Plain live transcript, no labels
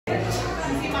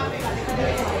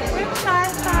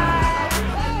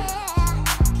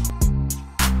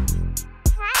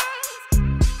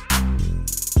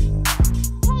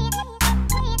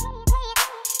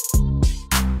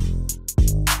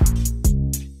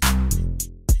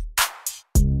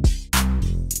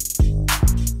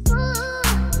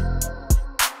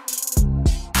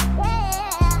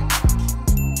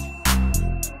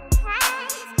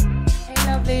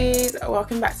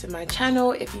Welcome back to my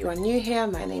channel. If you are new here,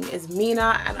 my name is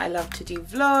Mina and I love to do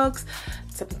vlogs,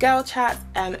 some girl chats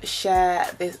and share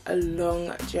this a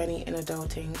long journey in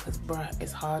adulting because bruh,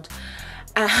 it's hard.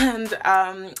 And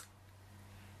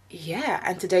yeah,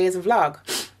 and today is a vlog.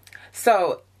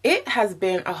 So it has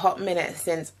been a hot minute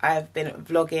since I've been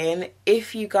vlogging.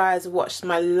 If you guys watched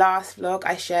my last vlog,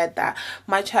 I shared that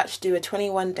my church do a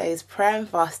 21 days prayer and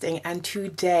fasting, and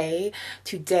today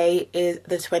is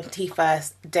the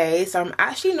 21st day. So I'm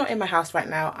actually not in my house right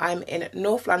now. I'm in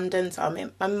North London, so I'm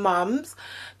in my mum's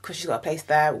because she's got a place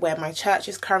there where my church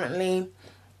is currently.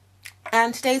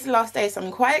 And today's the last day, so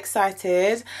I'm quite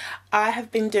excited. I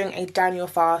have been doing a Daniel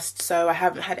fast, so I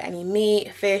haven't had any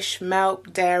meat, fish,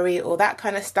 milk, dairy, all that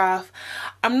kind of stuff.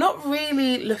 I'm not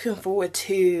really looking forward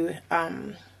to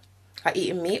like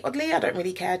eating meat, oddly. I don't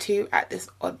really care to at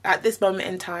this moment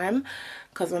in time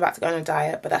because I'm about to go on a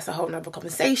diet, but that's a whole nother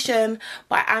conversation.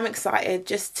 But I am excited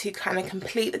just to kind of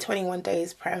complete the 21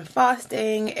 days prayer and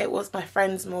fasting. It was my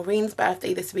friend's Maureen's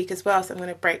birthday this week as well, so I'm going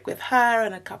to break with her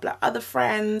and a couple of other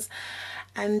friends.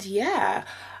 And yeah,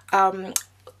 for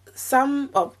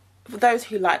those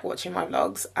who like watching my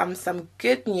vlogs, some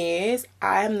good news.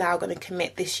 I am now going to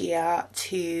commit this year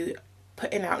to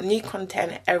putting out new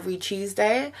content every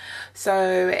Tuesday.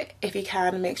 So if you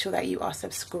can, make sure that you are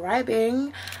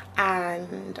subscribing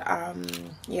and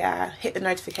yeah, hit the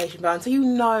notification button so you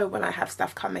know when I have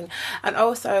stuff coming. And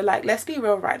also, like, let's be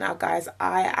real right now, guys,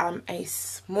 I am a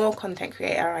small content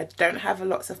creator. I don't have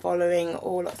lots of following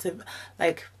or lots of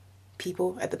like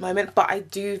people at the moment, but I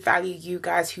do value you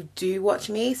guys who do watch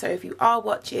me. So if you are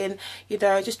watching, you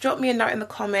know, just drop me a note in the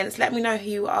comments, let me know who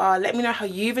you are, let me know how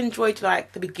you've enjoyed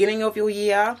like the beginning of your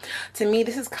year. To me,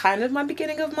 this is kind of my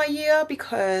beginning of my year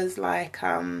because like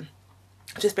I've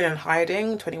just been in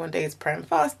hiding, 21 days prayer and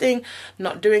fasting,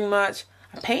 not doing much.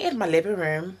 I painted my living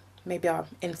room. Maybe I'll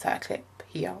insert a clip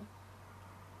here.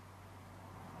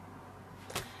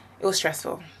 It was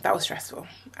stressful. That was stressful.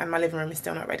 And my living room is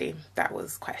still not ready. That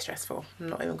was quite stressful. I'm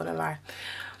not even gonna lie.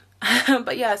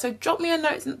 But yeah, so drop me a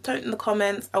note in the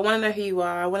comments. I want to know who you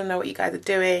are. I want to know what you guys are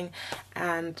doing.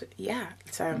 And yeah,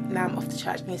 so now I'm off to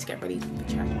church. I need to get ready for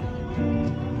church.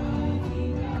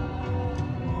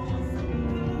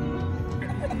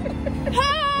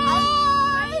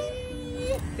 Hi!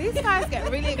 These guys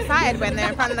get really excited when they're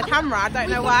in front of the camera. I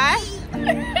don't know why.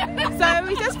 So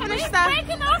we just finished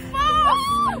that.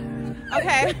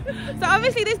 Okay, so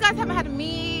obviously these guys haven't had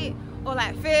meat or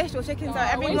like fish or chicken, so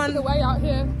everyone's the way out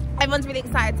here. Everyone's really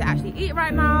excited to actually eat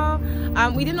right now.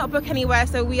 We did not book anywhere,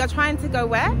 so we are trying to go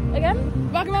where again?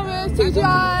 Vagabonds,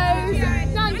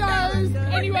 TGIs, Nando's,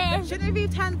 anywhere. Shouldn't we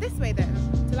turn this way then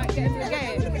to like get into the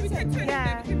gate?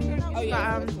 Yeah. Oh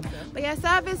yeah. But yeah,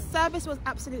 service was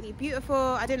absolutely beautiful.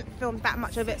 I didn't film that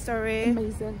much of it, sorry.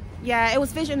 Amazing. Yeah, it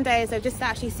was Vision Day, so just to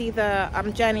actually see the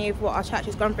journey of what our church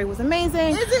has gone through was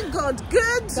amazing. Isn't God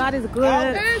good? God is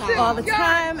good all the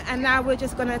time. And now we're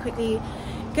just gonna quickly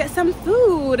get some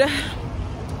food.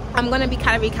 I'm gonna be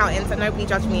calorie counting, so nobody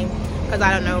judge me because I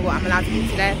don't know what I'm allowed to eat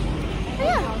today. But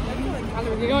yeah.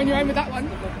 You're going your own with that one.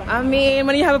 I mean,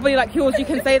 when you have a body like yours, you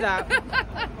can say that.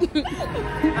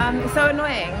 It's so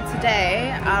annoying.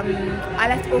 Today, I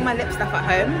left all my lip stuff at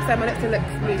home, so my lips look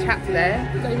really chapped today.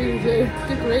 They really do.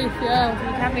 Good grief, yeah.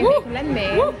 You have anything you can lend me?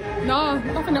 Woo. No,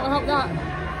 nothing that will help that.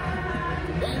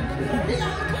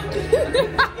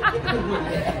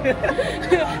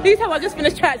 These how I just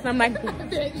finished church and I'm like,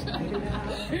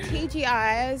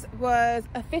 TGI's was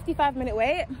a 55-minute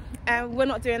wait, and we're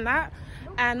not doing that.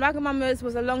 And Wagamama's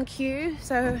was a long queue,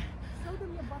 so Show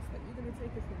them your bus that you're going to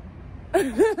take us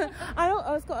in. I don't.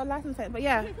 It's got a license plate, but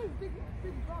yeah.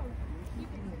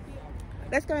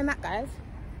 Let's go in that, guys.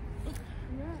 Yeah.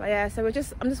 But yeah, so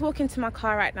I'm just walking to my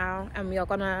car right now, and we are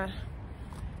gonna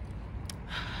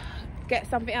get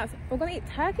something else. We're gonna eat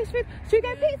Turkish food. Should we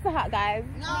go Pizza Hut, guys?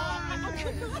 No.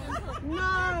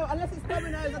 No, unless it's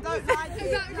Domino's. I don't like it.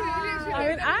 Exactly. No. I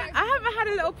mean, I haven't had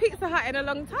a little Pizza Hut in a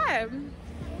long time.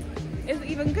 Is it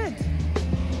even good?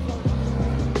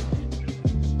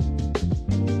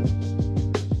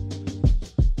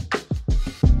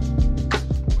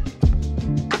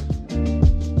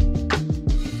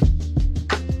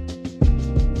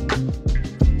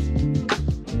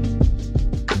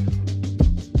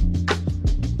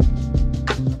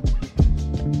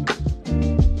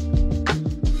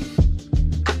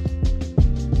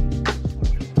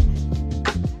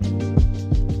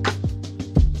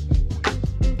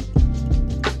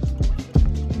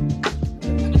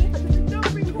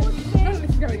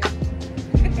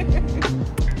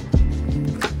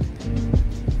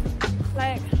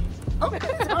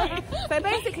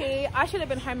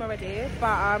 driven home already,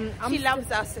 but she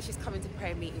loves us, so she's coming to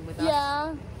prayer meeting with us.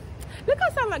 Yeah. look, I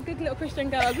sound like good little Christian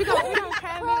girls. We got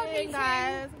prayer meeting,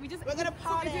 guys. We're gonna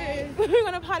party. We're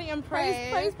gonna party and pray.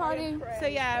 Praise party. So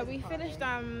yeah, we finished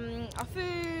our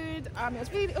food.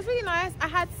 It was really nice. I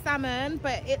had salmon,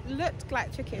 but it looked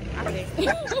like chicken, I think.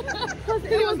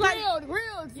 It was like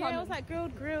grilled. Yeah, it was like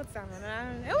grilled salmon.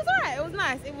 And it was alright. It was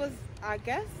nice. It was, I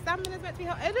guess, salmon is meant to be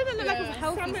healthy. It didn't look like it was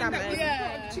healthy salmon.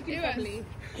 Yeah, Chicken family.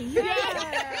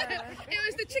 Yeah. It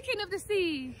was the chicken of the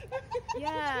sea.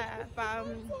 Yeah, but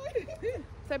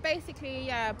so basically,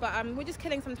 yeah, but we're just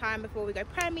killing some time before we go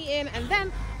prayer meeting, and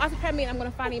then after prayer meeting, I'm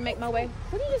gonna finally make my way.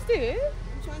 What did you just do?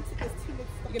 I'm trying to get too much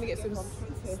stuff. You're gonna get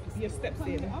your steps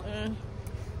in.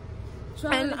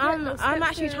 And I'm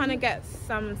actually trying to get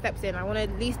some steps in. I want to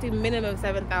at least do minimum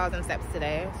 7,000 steps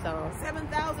today. So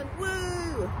 7,000.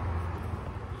 Woo!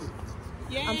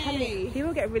 Yay! I'm telling you,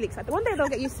 people get really excited. One day they'll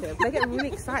get used to it. They get really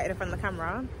excited in front of the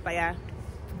camera. But yeah.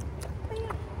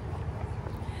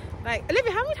 Like,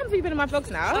 Olivia, how many times have you been in my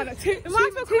vlogs now? Too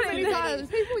many times.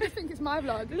 People just think it's my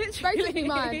vlog. Literally. Basically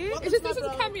mine. It's just, this is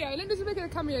a cameo. Linda's making a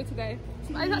cameo today.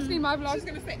 It's actually my vlog. She's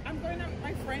gonna say, I'm going out with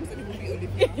my friends and it will be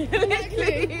Olivia.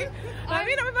 Literally. I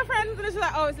meet up with my friends and it's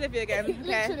like, oh, it's Olivia again. Okay.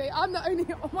 Literally, I'm the only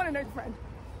one and only friend.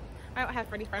 I don't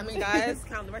have any friends, I mean, guys.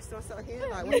 discount the rest of us out here.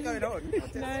 Like, what's going on?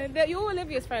 No, you're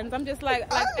Olivia's friends. I'm just like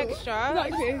extra.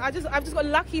 Exactly. I've just got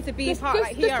lucky to be part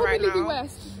like here right now. now.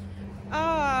 West.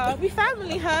 Oh, we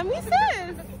family, huh? We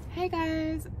sis. Hey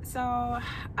guys, so I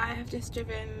have just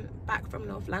driven back from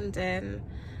North London.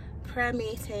 Prayer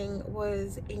meeting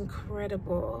was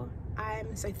incredible.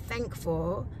 I'm so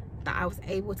thankful that I was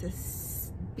able to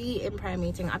be in prayer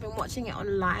meeting. I've been watching it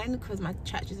online because my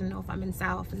church is in North, I'm in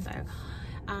South, and so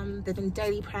there've been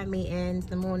daily prayer meetings in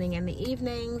the morning and the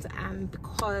evenings, and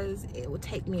because it would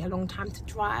take me a long time to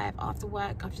drive after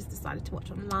work, I've just decided to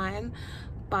watch online.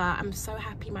 But I'm so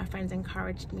happy my friends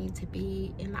encouraged me to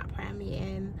be in that prayer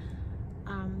meeting.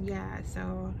 Yeah,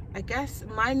 so I guess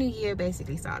my new year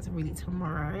basically starts really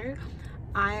tomorrow.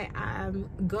 I am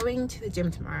going to the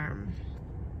gym tomorrow.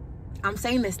 I'm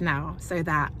saying this now so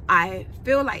that I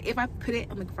feel like if I put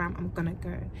it on the gram, I'm gonna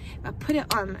go. If I put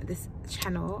it on this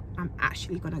channel, I'm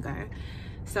actually gonna go.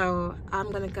 So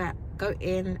I'm gonna go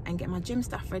in and get my gym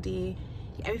stuff ready,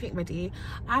 everything ready.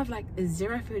 I have like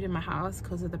 0 food in my house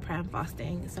because of the prayer and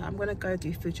fasting, so I'm gonna go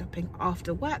do food shopping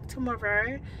after work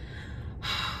tomorrow.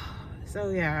 So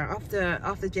yeah,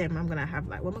 after gym, I'm gonna have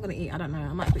like, what am I gonna eat? I don't know.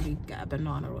 I might really get a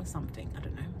banana or something, I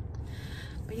don't know.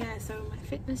 But yeah, so my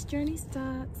fitness journey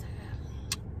starts.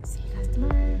 See you guys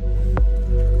tomorrow.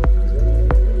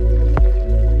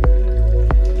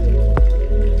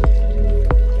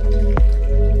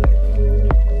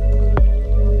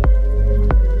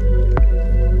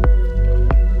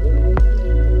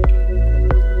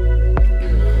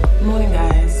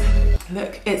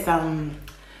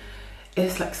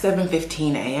 It's like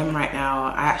 7:15 a.m. right now.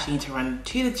 I actually need to run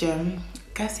to the gym.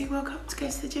 Guess who woke up to go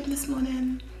to the gym this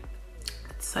morning?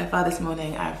 So far this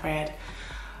morning I've read,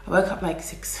 I woke up like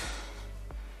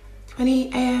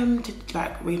 6:20 a.m. to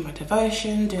like read my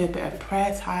devotion, do a bit of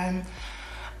prayer time,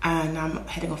 and I'm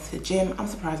heading off to the gym. I'm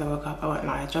surprised I woke up, I won't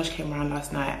lie. Josh came around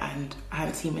last night and I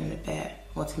hadn't seen him in a bit,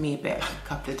 well, to me a bit, like a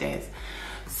couple of days.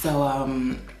 So I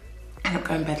ended up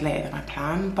going to bed later than I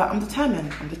planned, but I'm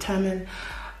determined.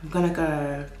 I'm gonna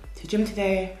go to the gym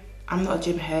today. I'm not a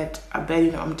gym head. I barely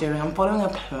know what I'm doing. I'm following a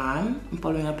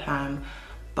plan.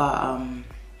 But I'm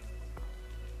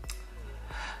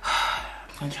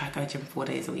gonna try to go to the gym 4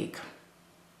 days a week.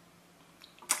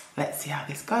 Let's see how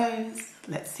this goes.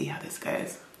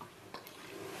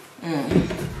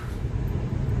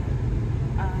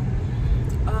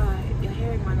 You're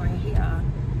hearing my noise here.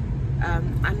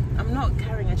 I'm not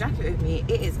carrying a jacket with me.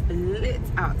 It is lit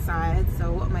outside,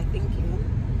 so what am I thinking?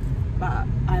 But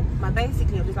I'm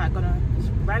just like gonna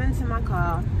just run into my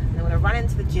car and I'm gonna run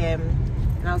into the gym.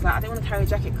 And I was like, I don't want to carry a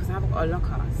jacket because I haven't got a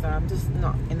locker, so I'm just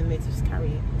not in the mood to just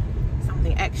carry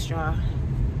something extra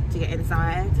to get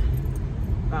inside.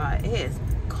 But it is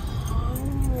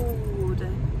cold.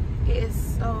 It is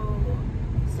so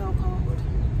cold.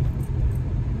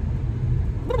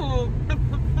 Oh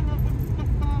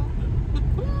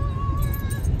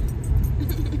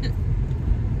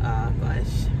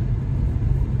gosh.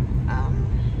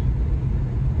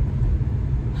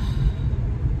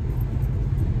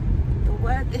 The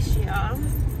word this year,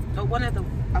 or one of the,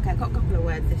 okay, I got a couple of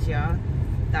words this year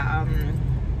that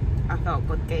I felt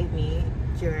God gave me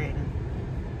during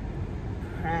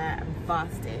prayer and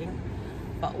fasting,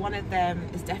 but one of them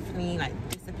is definitely like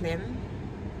discipline.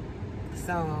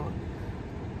 So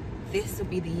this will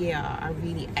be the year I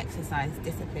really exercise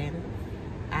discipline.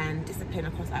 and discipline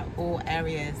across like all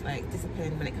areas, like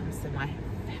discipline when it comes to my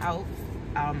health,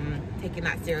 taking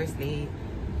that seriously,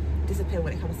 discipline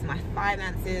when it comes to my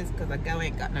finances because I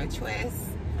ain't got no choice,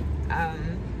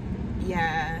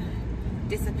 yeah,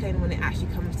 discipline when it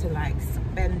actually comes to like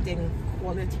spending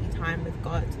quality time with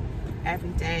God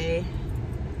every day.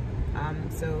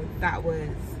 So that was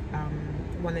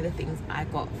one of the things I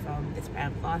got from this prayer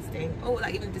and fasting. Oh,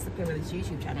 like even discipline with this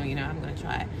YouTube channel, you know, I'm gonna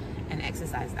try and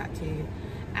exercise that too.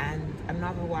 And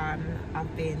another one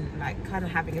I've been like kind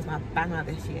of having as my banger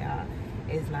this year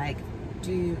is like,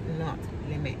 do not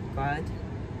limit God.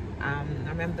 I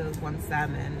remember there was one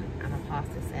sermon and my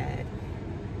pastor said,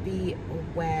 be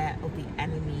aware of the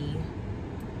enemy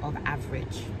of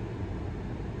average.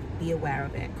 Be aware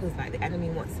of it, because like the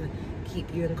enemy wants to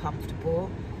keep you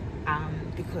uncomfortable,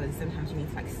 because sometimes you need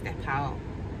to like step out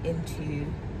into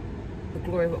the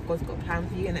glory of what God's got planned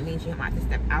for you, and that means you might have to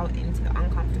step out into the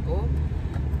uncomfortable.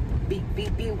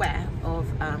 Beware of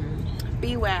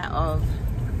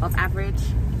average,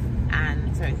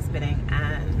 and sorry, spinning,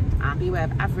 and beware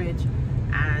of average,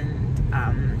 and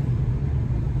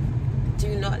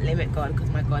do not limit God,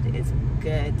 because my God is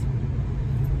good.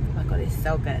 My God is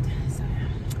so good. So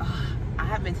I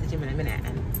haven't been to the gym in a minute,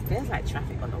 and there's like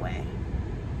traffic on the way.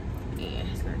 Yeah,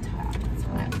 it's gonna tire. It's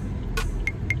fine.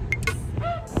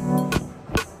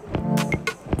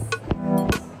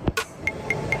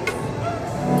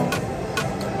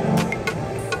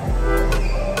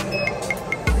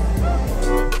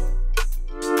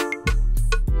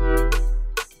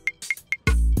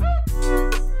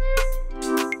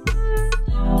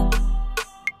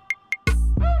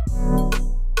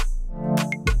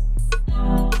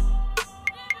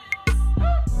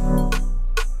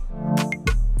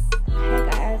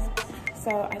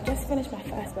 So I just finished my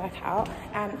first workout,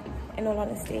 and in all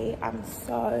honesty, I'm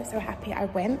so happy I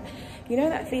went. You know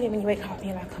that feeling when you wake up and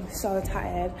you're like, I'm so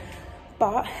tired,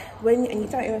 but and you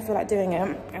don't even feel like doing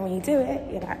it, and when you do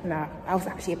it, you're like, no, I was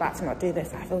actually about to not do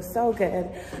this. I feel so good.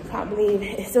 Can't believe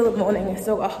it's still the morning, I've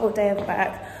still got a whole day of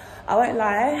work. I won't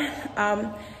lie,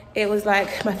 it was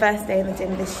like my first day in the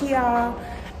gym this year,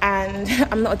 and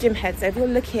I'm not a gym head, so if you're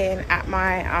looking at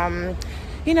my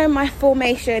you know, my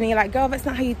formation, and you're like, girl, that's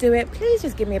not how you do it, please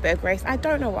just give me a bit of grace. I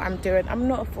don't know what I'm doing. I'm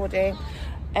not affording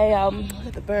a look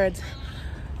at the birds,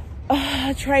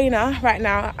 a trainer right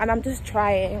now, and I'm just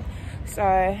trying.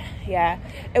 So yeah,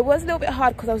 it was a little bit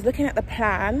hard because I was looking at the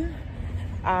plan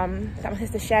that my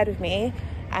sister shared with me,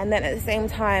 and then at the same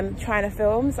time trying to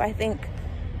film. So I think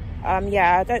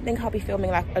yeah, I don't think I'll be filming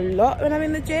like a lot when I'm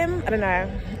in the gym. I don't know,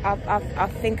 I'll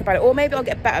think about it, or maybe I'll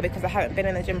get better because I haven't been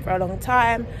in the gym for a long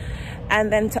time. And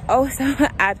then to also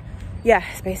add,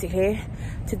 yes, basically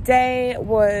today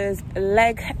was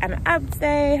leg and abs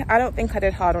day. I don't think I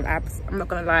did hard on abs, I'm not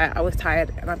gonna lie. I was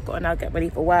tired and I've got to now get ready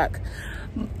for work,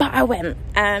 but I went,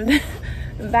 and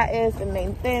that is the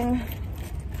main thing.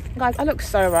 Guys, I look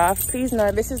so rough. Please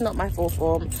know this is not my full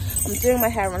form. I'm doing my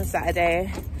hair on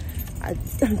Saturday.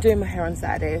 I'm doing my hair on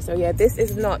Saturday, so yeah, this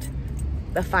is not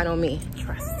the final me,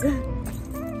 trust.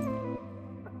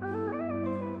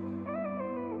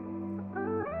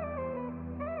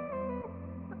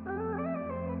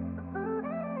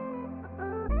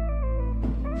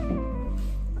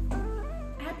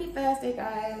 Happy Thursday,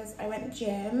 guys. I went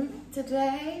gym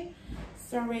today.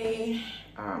 Sorry,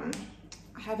 I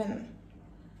haven't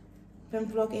been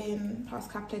vlogging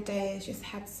past couple of days, just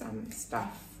had some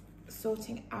stuff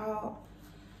sorting out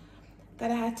that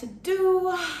I had to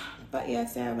do, but yeah,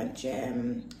 today I went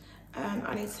gym.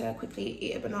 I need to quickly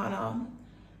eat a banana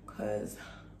because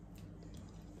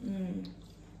I'm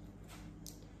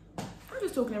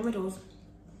just talking in riddles.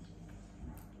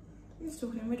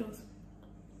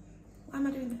 Why am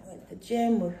I doing this? I went to the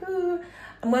gym, woohoo.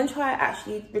 I'm gonna try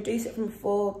actually reduce it from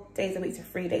 4 days a week to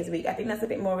 3 days a week. I think that's a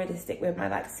bit more realistic with my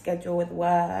like schedule with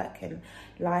work and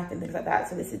life and things like that.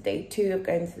 So this is day 2 of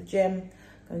going to the gym.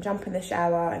 I'm gonna jump in the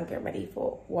shower and get ready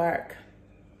for work.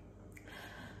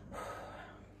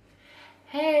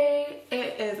 Hey,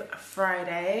 it is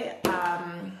Friday.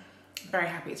 Very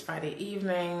happy it's Friday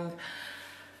evening.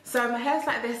 So my hair's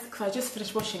like this because I just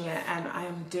finished washing it and I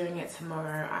am doing it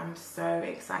tomorrow. I'm so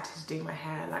excited to do my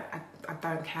hair. Like I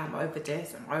don't care, I'm over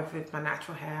this. I'm over my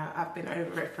natural hair. I've been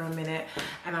over it for a minute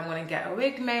and I'm gonna get a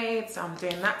wig made. So I'm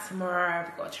doing that tomorrow.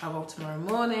 I've got to travel tomorrow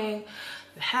morning.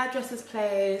 The hairdresser's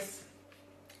place.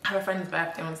 I have a friend's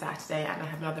birthday on Saturday and I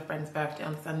have another friend's birthday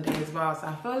on Sunday as well. So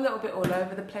I feel a little bit all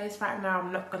over the place right now,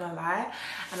 I'm not gonna lie.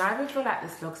 And I even feel like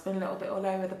this vlog's been a little bit all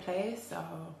over the place. So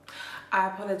I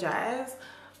apologize.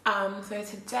 So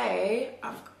today,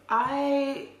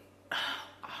 I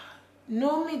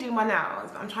normally do my nails,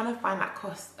 but I'm trying to find like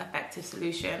cost-effective Effective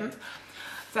Solutions.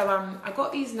 So I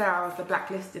got these nails, the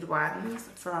blacklisted ones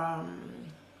from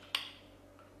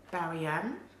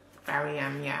Barry-M,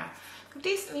 yeah. They're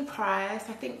decently priced.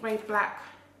 I think Ray Black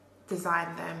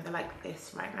designed them. They're like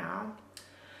this right now.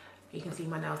 You can see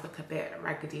my nails look a bit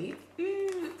raggedy.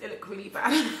 Ooh, they look really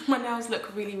bad. My nails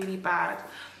look really, really bad.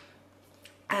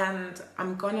 And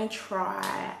I'm gonna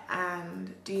try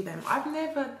and do them. I've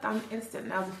never done instant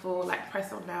nails before, like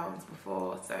press-on nails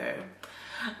before, so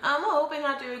I'm hoping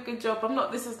I do a good job.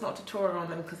 This is not a tutorial on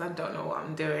them because I don't know what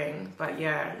I'm doing, but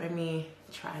yeah, let me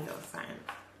try a little something.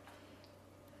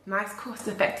 Nice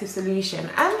cost-effective solution,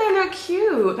 and they look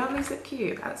cute. Don't these look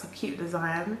cute? That's a cute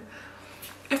design.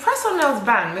 If press-on nails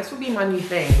bang, this will be my new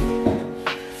thing.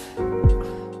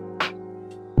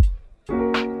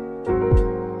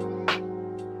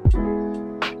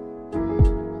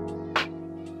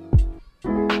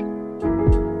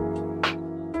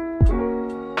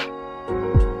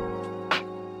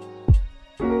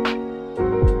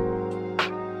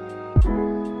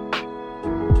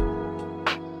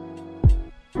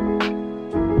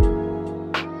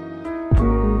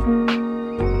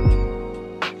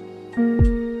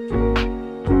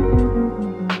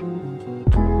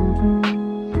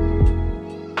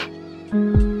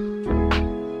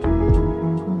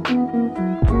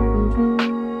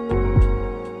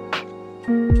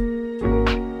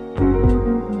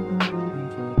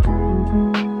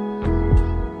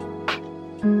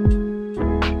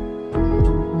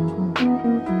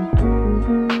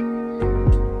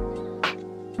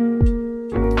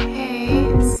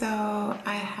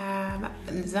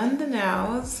 Done the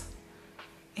nails.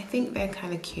 I think they're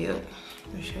kind of cute.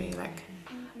 I'll show you like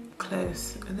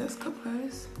close. And let's go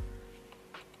close.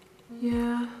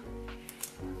 Yeah.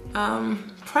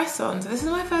 Press-ons. This is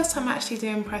my first time actually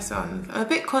doing press-ons. I'm a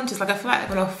bit conscious, like I feel like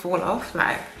they're gonna fall off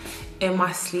like in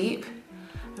my sleep.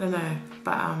 I don't know,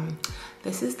 but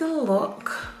this is the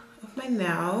look of my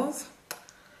nails.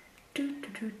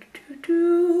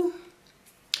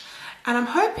 And I'm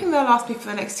hoping they'll last me for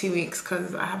the next 2 weeks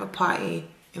because I have a party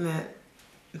in the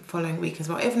following week as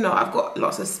well. If not, I've got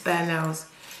lots of spare nails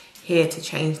here to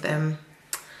change them.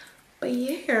 But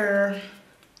yeah,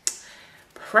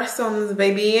 press-ons,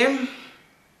 baby.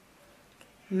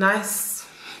 Nice,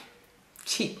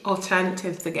 cheap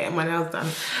alternatives to getting my nails done.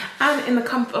 And in the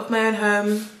comfort of my own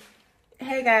home.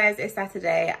 Hey guys, it's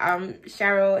Saturday.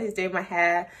 Cheryl is doing my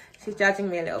hair. She's judging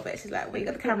me a little bit. She's like, what you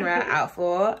got the camera out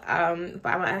for? But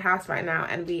I'm at her house right now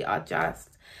and we are just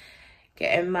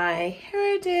getting my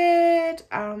hair did.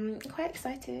 Quite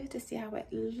excited to see how it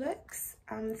looks.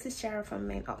 This is Cheryl from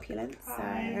Main Opulence. So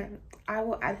I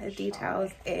will add her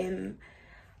details in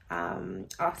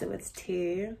afterwards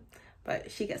too.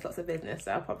 But she gets lots of business,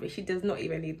 so she does not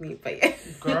even need me, but yeah.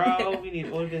 Girl, we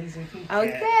need all this.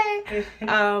 Okay.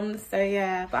 So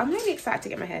yeah, but I'm really excited to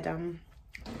get my hair done.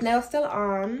 Nails still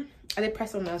on. I did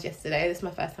press-on nails yesterday. This is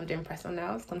my first time doing press-on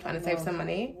nails. I'm trying to save some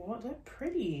money. What? They're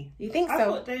pretty. You think so?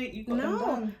 I thought you got them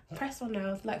done. Press-on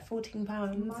nails like £14.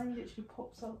 Mine literally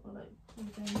pops up for like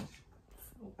within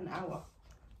an hour.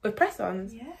 With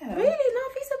press-ons? Yeah. Really? No,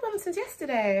 these have been since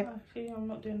yesterday. I feel I'm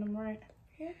not doing them right.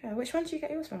 Yeah. Which one did you get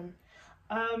yours from?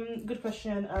 Good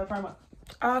question. Primark.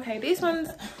 Oh, okay. These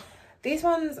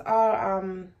ones are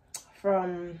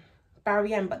from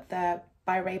Barry-M, but they're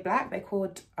by Ray Black. They're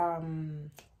called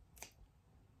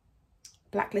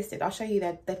Blacklisted. I'll show you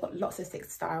that they've got lots of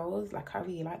 6 styles. Like I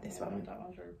really like this one. That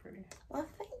one's very pretty. Well,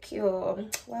 thank you.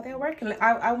 Well, they're working.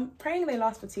 I'm praying they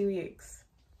last for 2 weeks.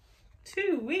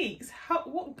 2 weeks?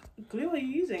 What glue are you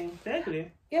using? Their glue?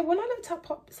 Yeah, when I looked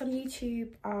up some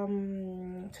YouTube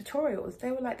tutorials,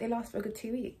 they were like they last for a good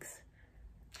 2 weeks.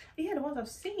 Yeah, the ones I've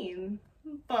seen,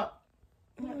 but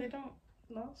like, they don't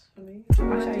last for me.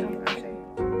 I'll show you. I'll show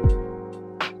you.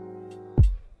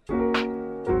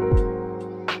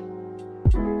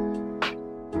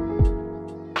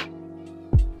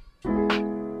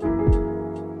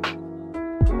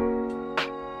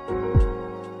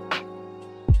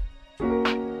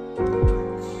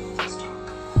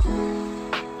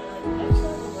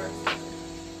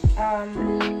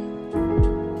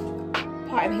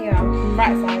 Part in here,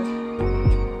 right side.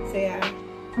 So yeah,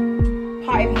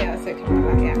 part in here, so it can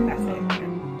look like, yeah, that's it.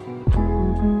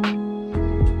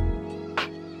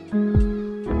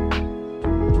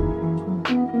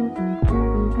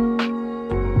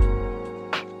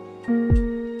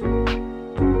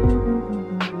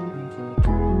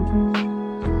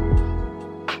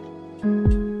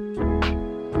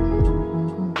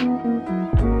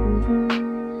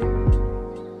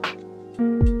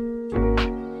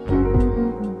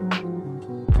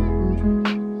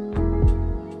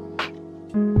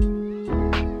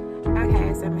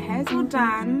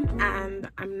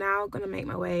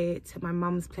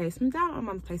 mum's place. I'm down at my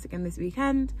mum's place again this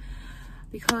weekend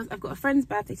because I've got a friend's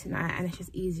birthday tonight and it's just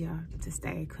easier to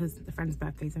stay because the friend's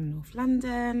birthday's in North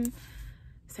London.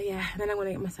 So yeah, and then I'm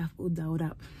gonna get myself all dolled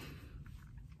up.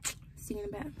 See you in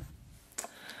a bit.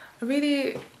 I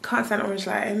really can't stand orange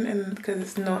lighting and because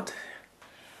it's not,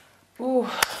 oh,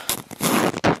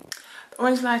 the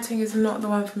orange lighting is not the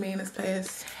one for me in this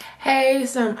place. Hey,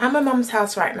 so I'm at my mum's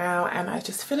house right now and I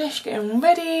just finished getting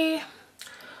ready.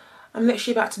 I'm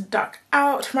literally about to duck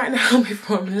out right now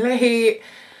before I'm late.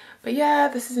 But yeah,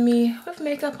 this is me with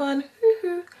makeup on.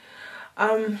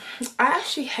 I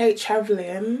actually hate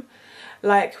traveling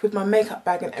like with my makeup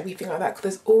bag and everything like that because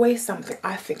there's always something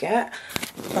I forget.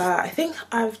 But I think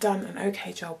I've done an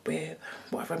okay job with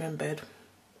what I've remembered.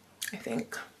 I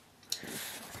think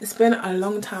it's been a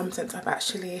long time since I've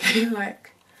actually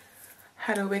like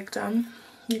had a wig done.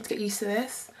 Need to get used to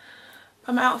this.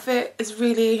 But my outfit is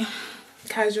really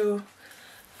casual,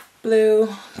 blue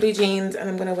jeans, and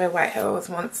I'm gonna wear white heels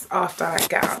once after I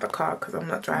get out of the car because I'm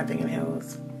not driving in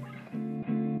heels.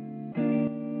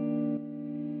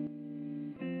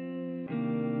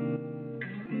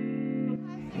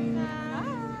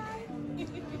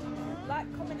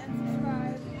 Like, comment and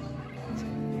subscribe.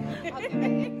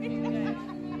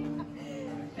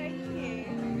 Thank you.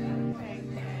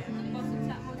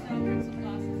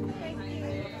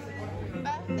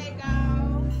 Birthday girl.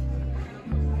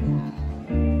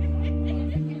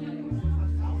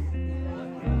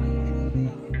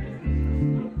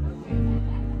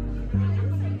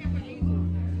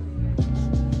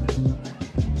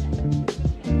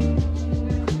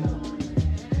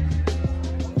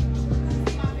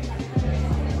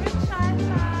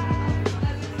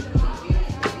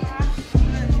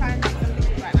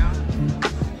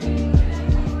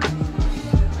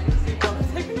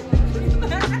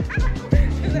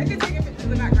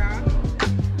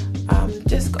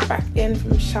 Just got back in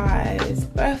from Shai's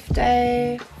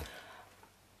birthday.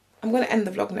 I'm gonna end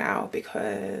the vlog now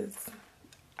because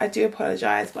I do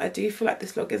apologize, but I do feel like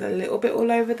this vlog is a little bit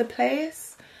all over the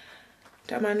place.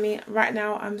 Don't mind me. Right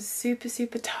now I'm super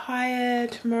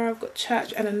tired. Tomorrow I've got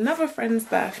church and another friend's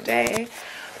birthday,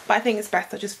 but I think it's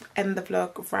best I just end the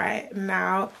vlog right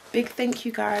now. Big thank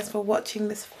you guys for watching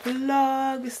this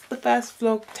vlog. This is the first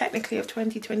vlog technically of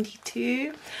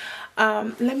 2022.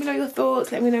 Let me know your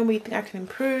thoughts. Let me know what you think I can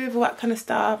improve, all that kind of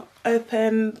stuff.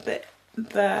 Open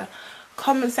the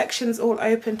comment section's all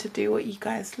open to do what you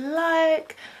guys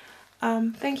like.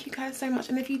 Thank you guys so much,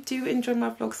 and if you do enjoy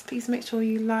my vlogs, please make sure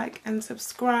you like and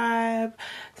subscribe.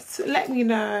 So let me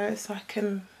know so I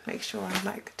can make sure I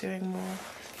like doing more.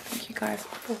 Thank you guys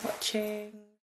for watching.